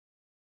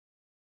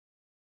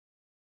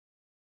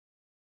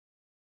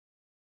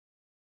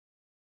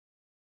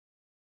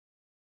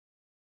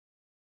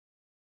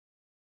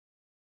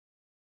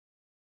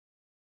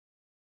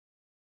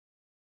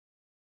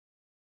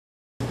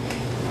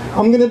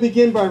I'm going to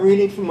begin by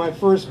reading from my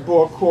first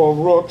book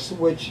called Rooks,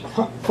 which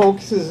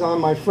focuses on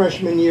my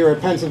freshman year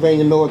at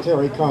Pennsylvania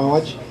Military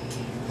College.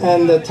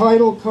 And the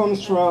title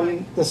comes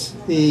from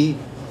the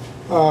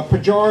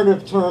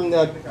pejorative term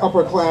that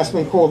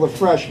upperclassmen called the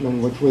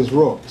freshmen, which was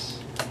rooks.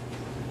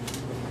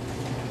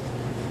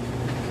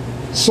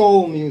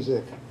 Soul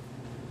music.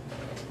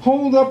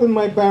 Holed up in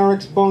my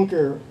barracks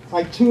bunker,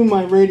 I tune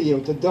my radio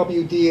to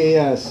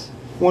WDAS,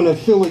 one of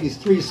Philly's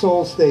 3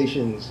 soul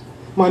stations.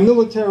 My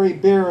military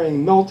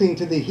bearing melting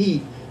to the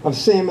heat of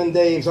Sam and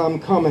Dave's I'm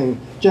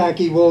Coming,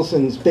 Jackie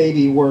Wilson's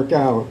Baby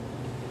Workout.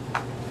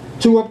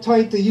 Too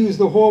uptight to use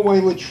the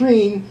hallway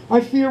latrine,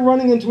 I fear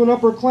running into an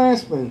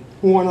upperclassman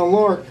who on a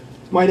lark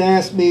might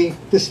ask me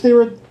to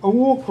stare at a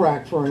wall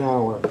crack for an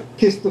hour,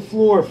 kiss the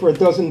floor for a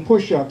dozen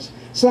push-ups,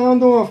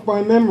 sound off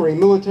by memory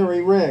military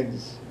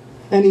regs.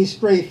 Any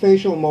stray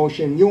facial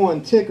motion,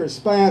 yawn, tick, or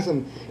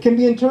spasm can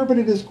be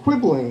interpreted as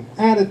quibbling,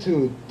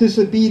 attitude,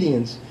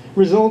 disobedience,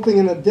 resulting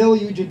in a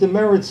deluge of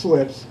demerit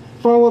slips,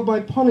 followed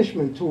by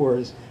punishment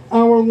tours,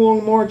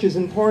 hour-long marches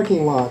in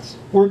parking lots,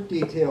 work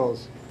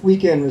details,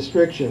 weekend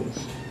restrictions.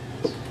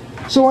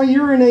 So I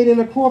urinate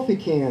in a coffee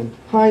can,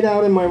 hide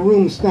out in my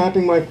room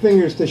snapping my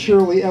fingers to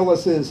Shirley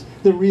Ellis's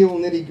The Real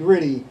Nitty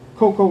Gritty,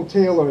 Coco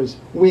Taylor's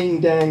Wing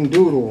Dang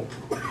Doodle.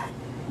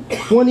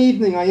 One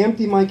evening I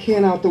empty my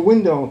can out the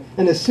window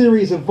and a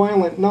series of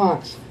violent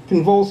knocks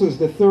convulses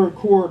the third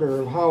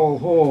corridor of Howell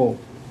Hall.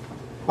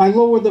 I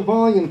lower the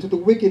volume to the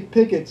wicked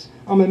pickets.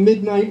 I'm a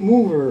midnight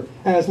mover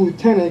as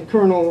Lieutenant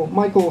Colonel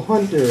Michael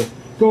Hunter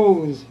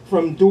goes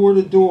from door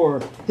to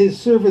door, his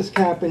service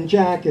cap and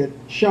jacket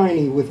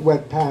shiny with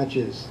wet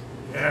patches.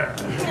 Yeah.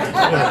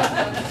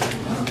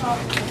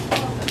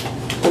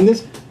 And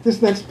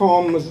this next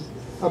poem was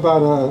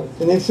about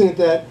an incident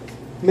that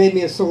made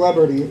me a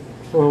celebrity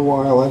for a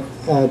while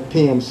at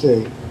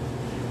PMC.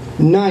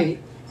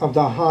 Night of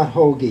the Hot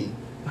Hoagie.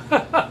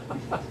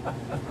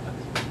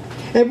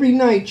 Every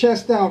night,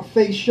 chest out,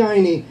 face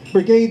shiny,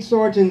 Brigade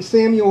Sergeant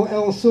Samuel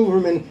L.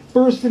 Silverman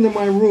burst into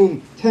my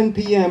room, 10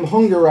 p.m.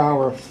 hunger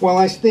hour, while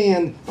I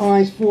stand,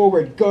 eyes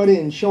forward, gut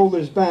in,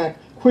 shoulders back,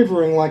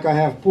 quivering like I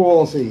have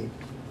palsy.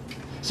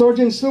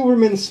 Sergeant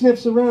Silverman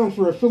sniffs around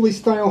for a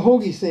Philly-style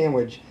hoagie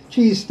sandwich,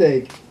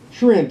 cheesesteak,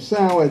 shrimp,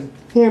 salad,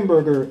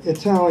 hamburger,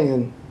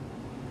 Italian.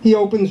 He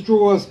opens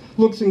drawers,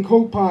 looks in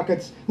coat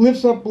pockets,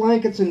 lifts up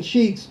blankets and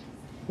sheets.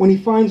 When he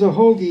finds a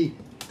hoagie,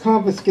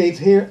 confiscates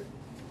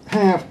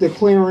half,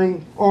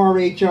 declaring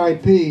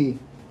RHIP,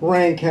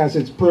 rank has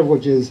its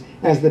privileges,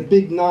 as the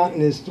big knot in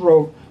his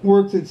throat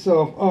works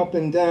itself up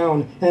and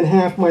down, and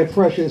half my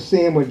precious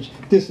sandwich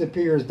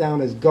disappears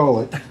down his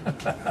gullet.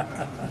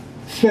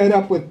 Fed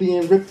up with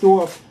being ripped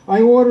off,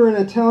 I order an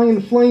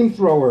Italian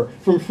flamethrower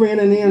from Fran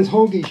and Ann's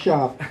hoagie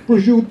shop.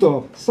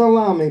 Prosciutto,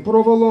 salami,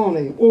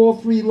 provolone, all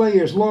 3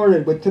 layers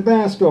larded with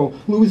Tabasco,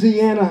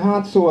 Louisiana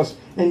hot sauce,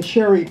 and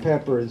cherry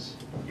peppers.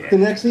 The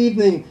next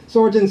evening,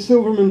 Sergeant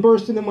Silverman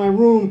burst into my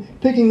room,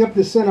 picking up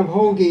the scent of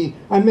hoagie.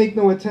 I make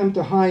no attempt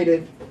to hide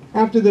it.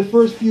 After the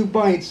first few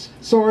bites,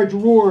 Sarge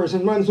roars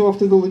and runs off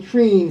to the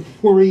latrine,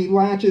 where he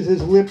latches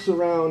his lips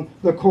around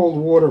the cold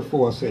water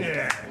faucet.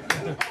 Yeah.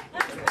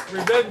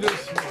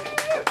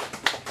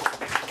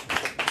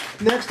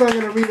 Next, I'm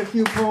going to read a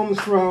few poems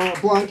from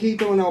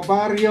Blanquito en el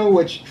Barrio,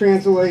 which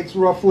translates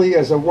roughly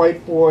as a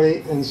white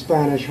boy in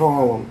Spanish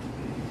Harlem.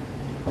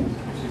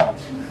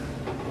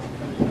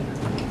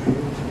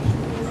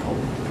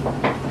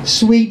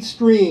 Sweet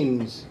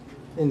streams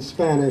in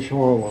Spanish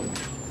Harlem.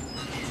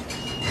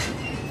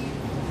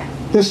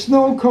 The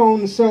snow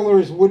cone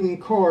seller's wooden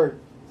cart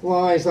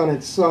lies on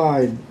its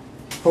side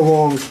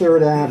along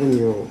 3rd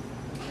Avenue.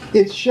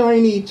 Its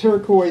shiny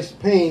turquoise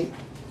paint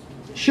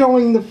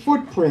showing the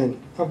footprint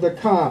of the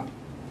cop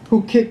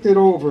who kicked it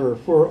over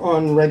for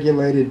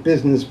unregulated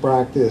business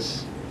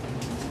practice.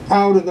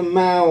 Out of the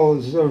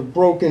mouths of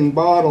broken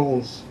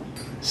bottles,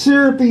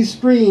 syrupy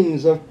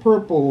streams of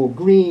purple,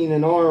 green,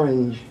 and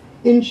orange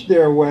inch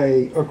their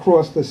way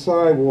across the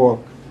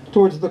sidewalk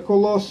towards the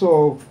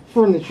Colosso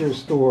furniture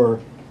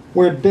store,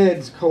 where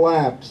beds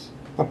collapse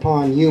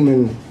upon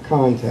human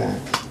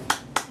contact.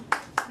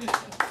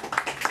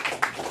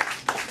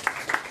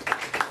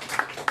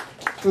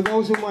 For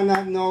those who might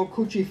not know,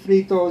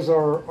 cuchifritos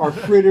are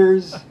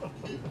fritters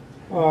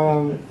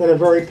that are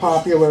very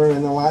popular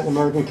in the Latin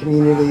American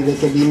community that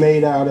can be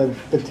made out of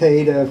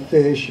potato,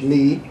 fish,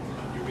 meat.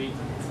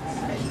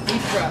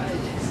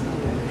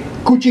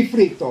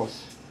 Cuchifritos.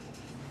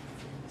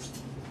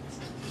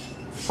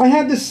 I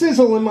had the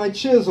sizzle in my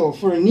chisel,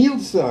 for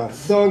Nilsa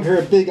dug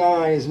her big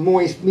eyes,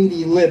 moist,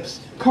 meaty lips,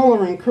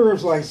 color and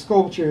curves like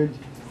sculpted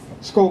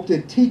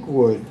teak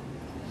wood.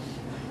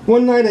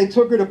 One night I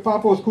took her to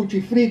Papo's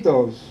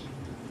Cuchifritos.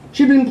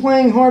 She'd been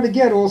playing hard to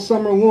get all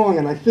summer long,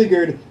 and I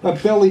figured a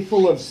belly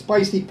full of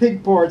spicy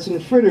pig parts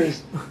and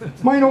fritters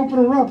might open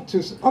her up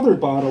to other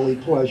bodily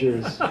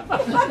pleasures.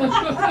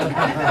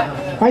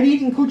 I'd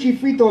eaten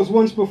Cuchifritos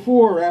once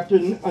before after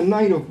a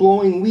night of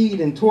blowing weed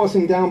and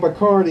tossing down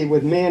Bacardi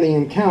with Manny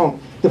and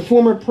Count, the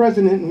former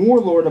president and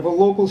warlord of a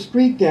local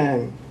street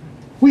gang.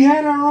 We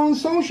had our own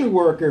social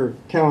worker,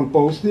 Count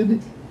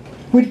boasted.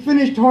 We'd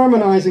finished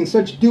harmonizing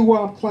such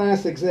doo-wop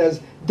classics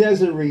as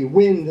Desiree,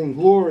 Wind, and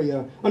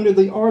Gloria under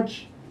the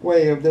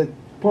archway of the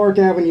Park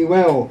Avenue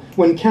L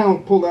when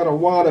Count pulled out a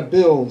wad of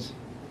bills.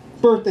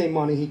 Birthday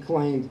money, he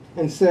claimed,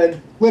 and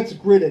said, let's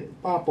grit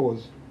it,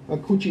 Papo's, a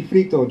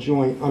cuchifrito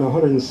joint on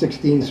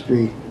 116th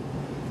Street.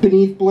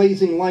 Beneath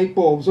blazing light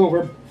bulbs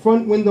over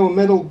front window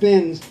metal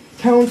bins,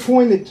 Count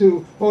pointed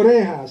to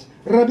orejas,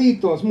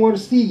 rabitos,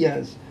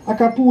 morcillas,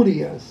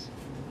 acapurias,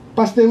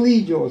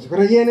 pastelillos,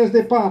 rellenos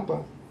de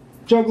papa.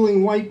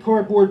 Juggling white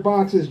cardboard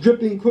boxes,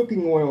 dripping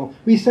cooking oil,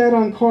 we sat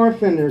on car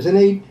fenders and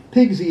ate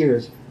pig's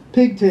ears,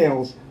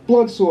 pigtails,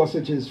 blood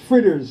sausages,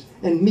 fritters,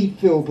 and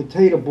meat-filled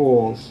potato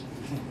balls.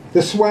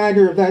 The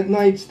swagger of that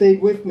night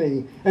stayed with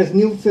me as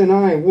Nilsa and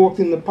I walked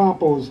in the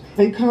Papos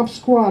and copped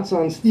squats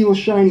on steel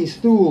shiny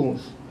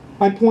stools.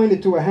 I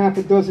pointed to a half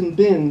a dozen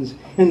bins,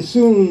 and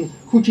soon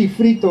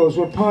cuchifritos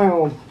were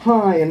piled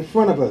high in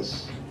front of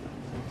us.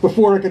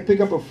 Before I could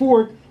pick up a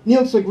fork,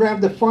 Nilsa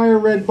grabbed a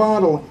fire-red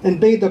bottle and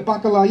bade the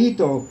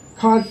bacalaito,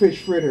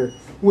 codfish fritter,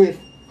 with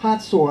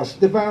hot sauce,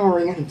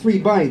 devouring it in 3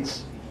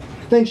 bites.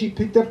 Then she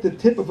picked up the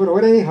tip of her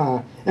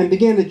oreja and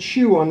began to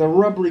chew on the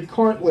rubbery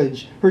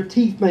cartilage, her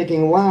teeth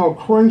making loud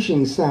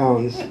crunching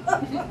sounds.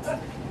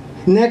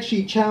 Next,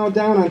 she chowed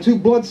down on 2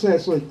 blood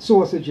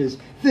sausages,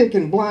 thick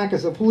and black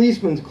as a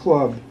policeman's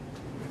club.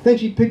 Then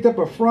she picked up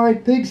a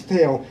fried pig's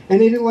tail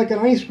and ate it like an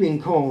ice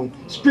cream cone,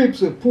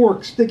 strips of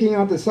pork sticking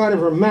out the side of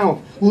her mouth,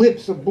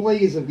 lips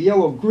ablaze of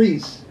yellow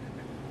grease.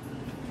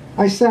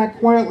 I sat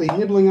quietly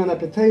nibbling on a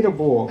potato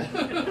ball.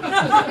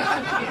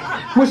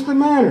 What's the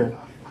matter?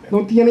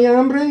 No tiene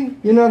hambre?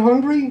 You're not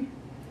hungry?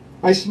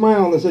 I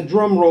smiled as a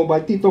drum roll by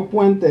Tito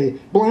Puente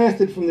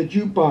blasted from the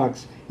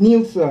jukebox,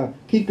 Nilsa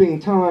keeping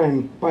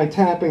time by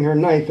tapping her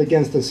knife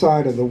against the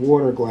side of the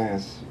water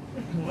glass.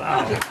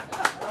 Wow.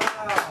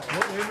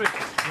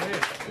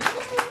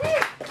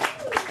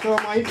 So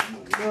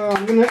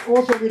I'm going to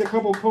also read a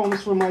couple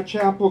poems from my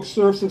chapbook,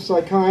 Surfs of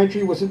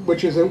Psychiatry,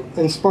 which is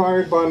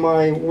inspired by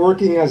my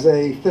working as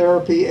a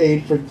therapy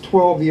aide for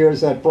 12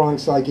 years at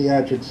Bronx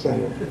Psychiatric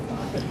Center.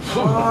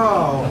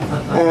 Wow.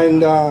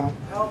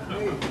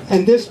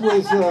 And this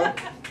was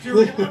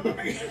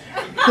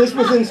this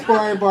was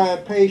inspired by a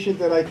patient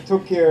that I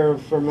took care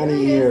of for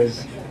many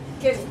years.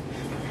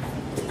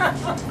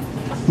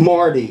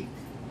 Marty.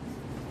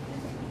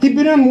 He'd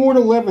been on Ward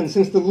 11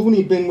 since the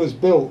loony bin was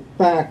built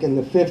back in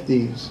the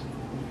 50s.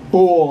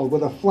 Bald,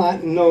 with a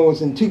flattened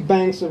nose and 2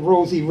 banks of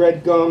rosy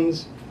red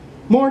gums,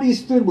 Marty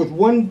stood with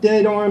one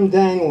dead arm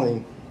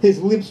dangling,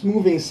 his lips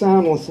moving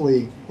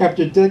soundlessly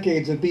after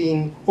decades of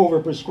being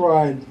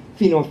overprescribed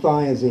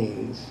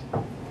phenothiazines.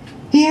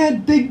 He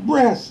had big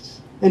breasts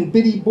and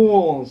bitty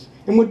balls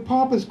and would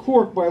pop his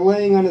cork by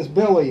laying on his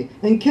belly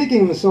and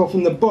kicking himself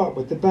in the butt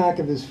with the back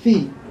of his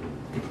feet.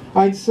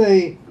 He'd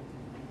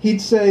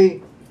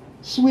say,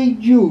 sweet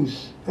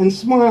juice, and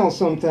smile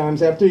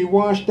sometimes after he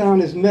washed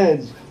down his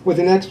meds with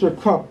an extra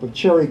cup of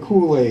cherry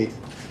Kool-Aid.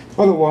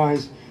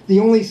 Otherwise, the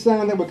only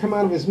sound that would come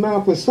out of his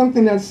mouth was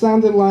something that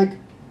sounded like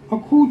a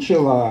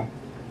kuchela,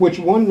 which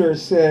one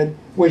nurse said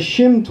was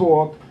shim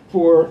talk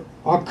for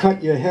I'll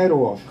cut your head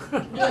off.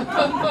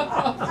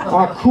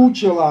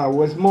 Akuchela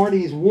was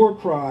Marty's war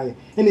cry,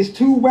 and his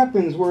 2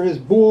 weapons were his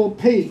ball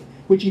pate,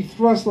 which he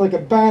thrust like a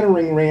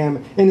battering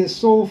ram, and his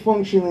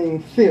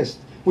sole-functioning fist,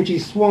 which he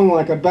swung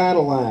like a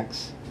battle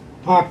axe.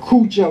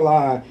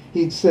 Akuchala,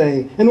 he'd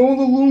say, and all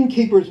the loon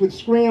keepers would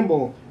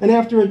scramble, and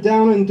after a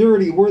down and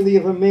dirty worthy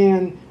of a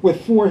man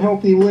with 4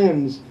 healthy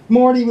limbs,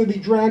 Marty would be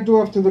dragged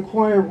off to the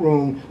quiet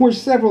room, where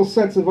several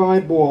sets of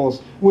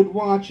eyeballs would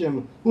watch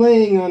him,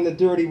 laying on the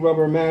dirty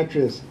rubber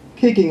mattress,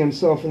 kicking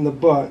himself in the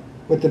butt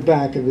with the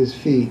back of his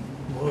feet.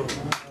 Whoa.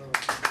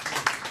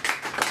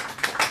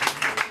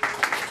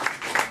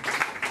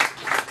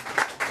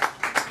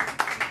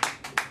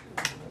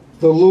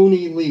 The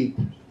Loony Leap.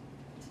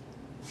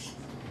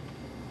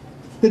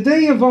 The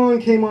day Yvonne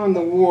came on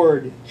the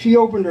ward, she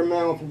opened her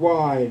mouth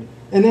wide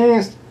and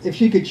asked if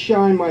she could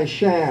shine my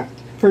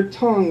shaft, her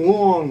tongue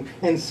long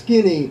and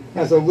skinny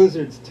as a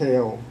lizard's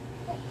tail.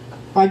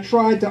 I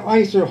tried to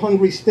ice her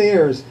hungry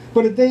stares,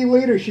 but a day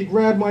later she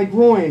grabbed my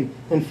groin,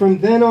 and from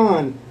then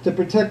on, to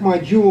protect my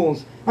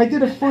jewels, I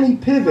did a funny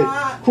pivot,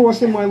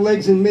 crossing my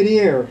legs in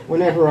midair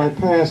whenever I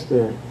passed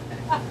her.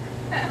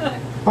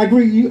 I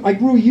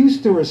grew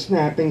used to her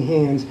snapping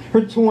hands,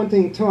 her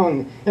taunting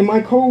tongue, and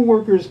my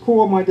co-workers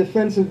called my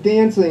defensive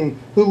dancing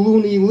the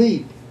Loony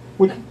Leap,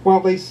 while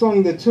they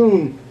sung the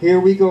tune, Here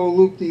We Go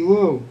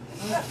Loop-de-Loo.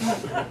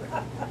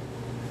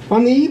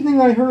 On the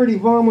evening I heard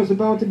Yvonne was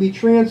about to be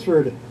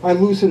transferred, I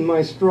loosened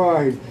my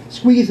stride,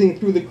 squeezing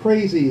through the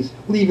crazies,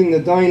 leaving the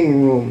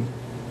dining room.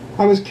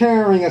 I was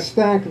carrying a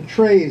stack of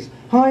trays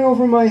high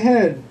over my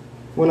head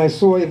when I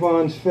saw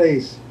Yvonne's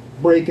face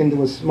break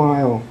into a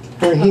smile,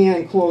 her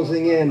hand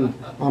closing in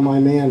on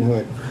my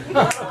manhood.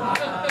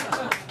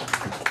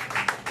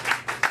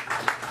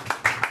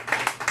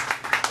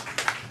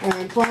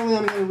 And finally,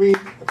 I'm going to read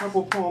a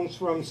couple poems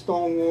from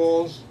Stone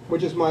Walls,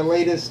 which is my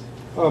latest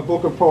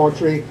book of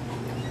poetry.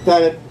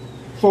 that it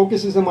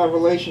focuses on my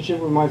relationship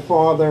with my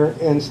father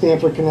in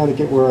Stamford,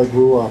 Connecticut, where I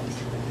grew up.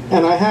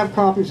 And I have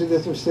copies of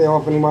this for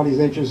sale if anybody's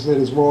interested,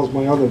 as well as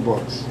my other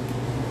books.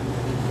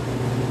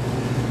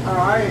 Oh,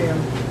 I am.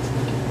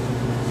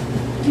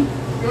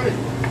 Good.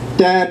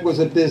 Dad was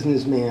a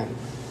businessman,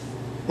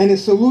 and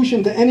his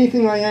solution to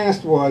anything I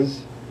asked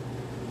was,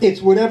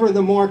 it's whatever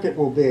the market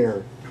will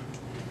bear.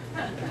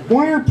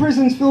 Why are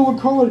prisons filled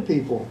with colored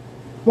people?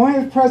 Why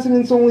have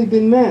presidents only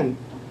been men?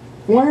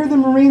 Why are the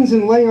Marines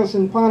in Laos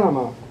and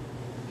Panama?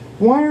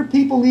 Why are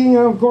people eating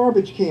out of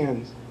garbage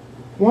cans?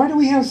 Why do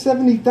we have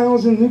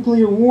 70,000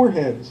 nuclear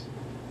warheads?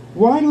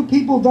 Why do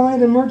people die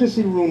in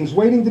emergency rooms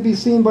waiting to be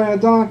seen by a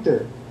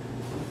doctor?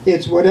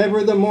 It's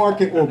whatever the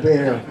market will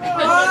bear.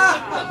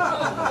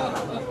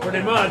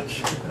 Pretty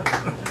much.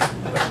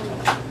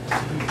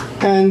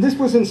 And this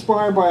was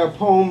inspired by a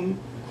poem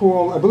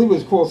called, I believe it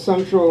was called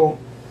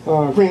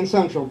Grand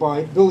Central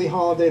by Billie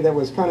Holiday, that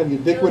was kind of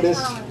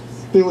ubiquitous.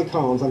 Billy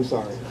Collins, I'm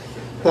sorry.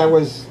 That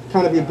was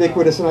kind of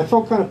ubiquitous, and I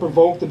felt kind of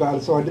provoked about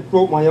it, so I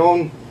wrote my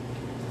own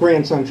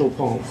Grand Central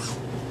poem.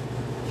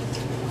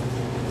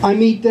 I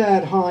meet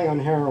Dad high on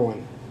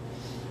heroin,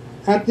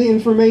 at the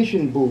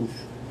information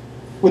booth,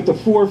 with the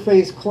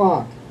four-face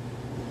clock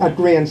at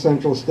Grand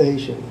Central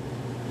Station.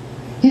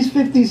 He's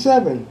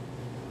 57,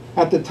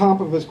 at the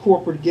top of his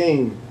corporate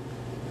game,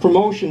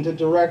 promotion to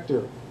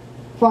director,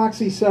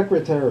 foxy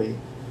secretary,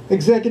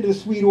 executive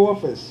suite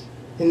office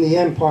in the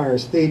Empire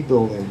State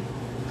Building.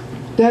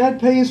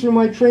 Dad pays for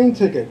my train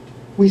ticket.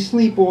 We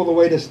sleep all the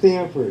way to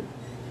Stamford.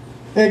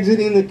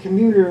 Exiting the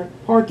commuter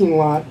parking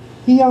lot,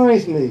 he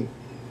eyes me.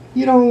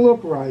 You don't look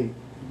right.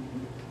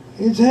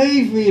 It's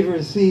hay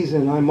fever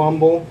season, I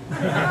mumble,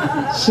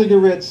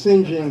 cigarette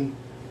singeing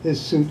his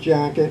suit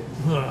jacket.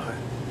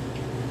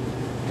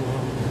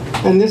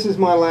 And this is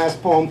my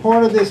last poem.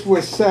 Part of this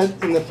was set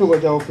in the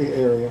Philadelphia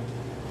area.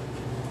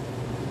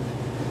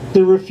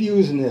 The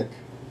Refuse-Nick.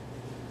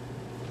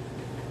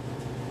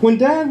 When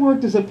Dad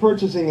worked as a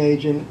purchasing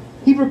agent,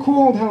 he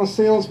recalled how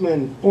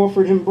salesmen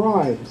offered him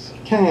bribes,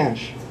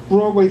 cash,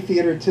 Broadway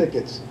theater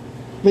tickets,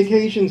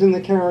 vacations in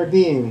the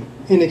Caribbean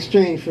in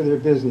exchange for their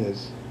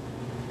business.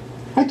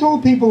 I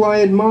told people I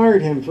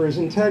admired him for his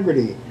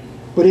integrity,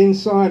 but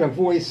inside a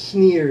voice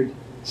sneered,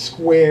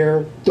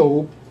 square,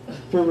 dope,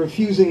 for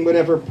refusing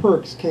whatever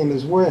perks came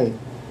his way.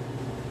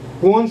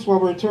 Once, while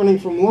returning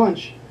from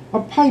lunch, a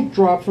pipe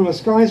dropped from a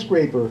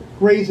skyscraper,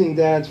 grazing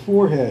Dad's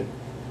forehead.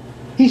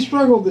 He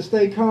struggled to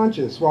stay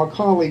conscious while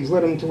colleagues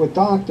led him to a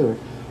doctor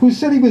who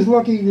said he was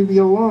lucky to be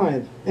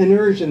alive and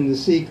urged him to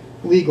seek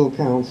legal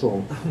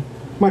counsel.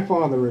 My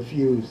father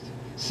refused,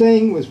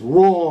 saying it was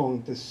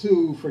wrong to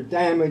sue for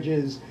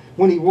damages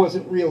when he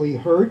wasn't really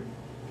hurt.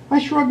 I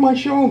shrugged my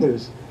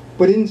shoulders,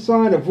 but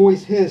inside a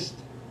voice hissed,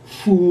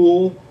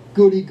 "Fool,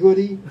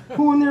 goody-goody,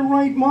 who in their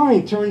right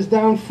mind turns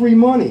down free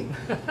money?"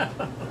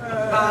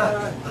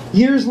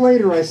 Years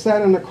later, I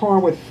sat in a car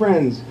with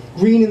friends,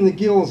 green in the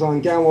gills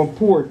on Gallo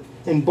Port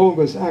and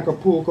bogus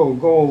Acapulco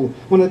Gold,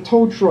 when a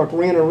tow truck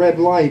ran a red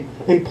light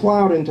and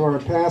plowed into our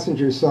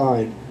passenger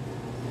side.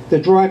 The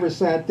driver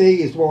sat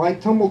dazed while I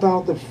tumbled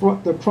out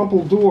the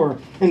crumpled door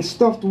and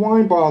stuffed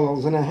wine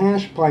bottles and a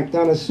hash pipe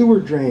down a sewer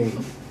drain.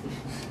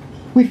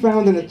 We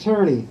found an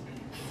attorney,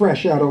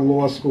 fresh out of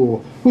law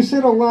school, who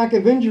said a lack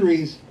of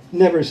injuries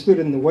never stood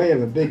in the way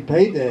of a big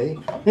payday,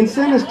 and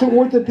sent us to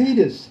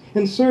orthopedists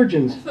and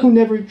surgeons who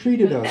never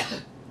treated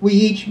us. We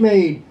each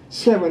made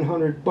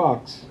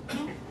 $700.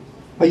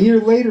 A year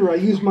later, I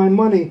used my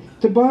money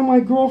to buy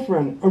my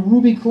girlfriend a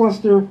ruby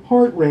cluster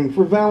heart ring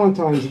for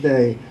Valentine's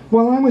Day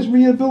while I was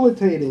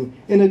rehabilitating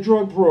in a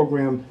drug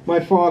program my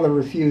father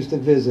refused to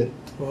visit.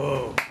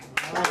 Whoa.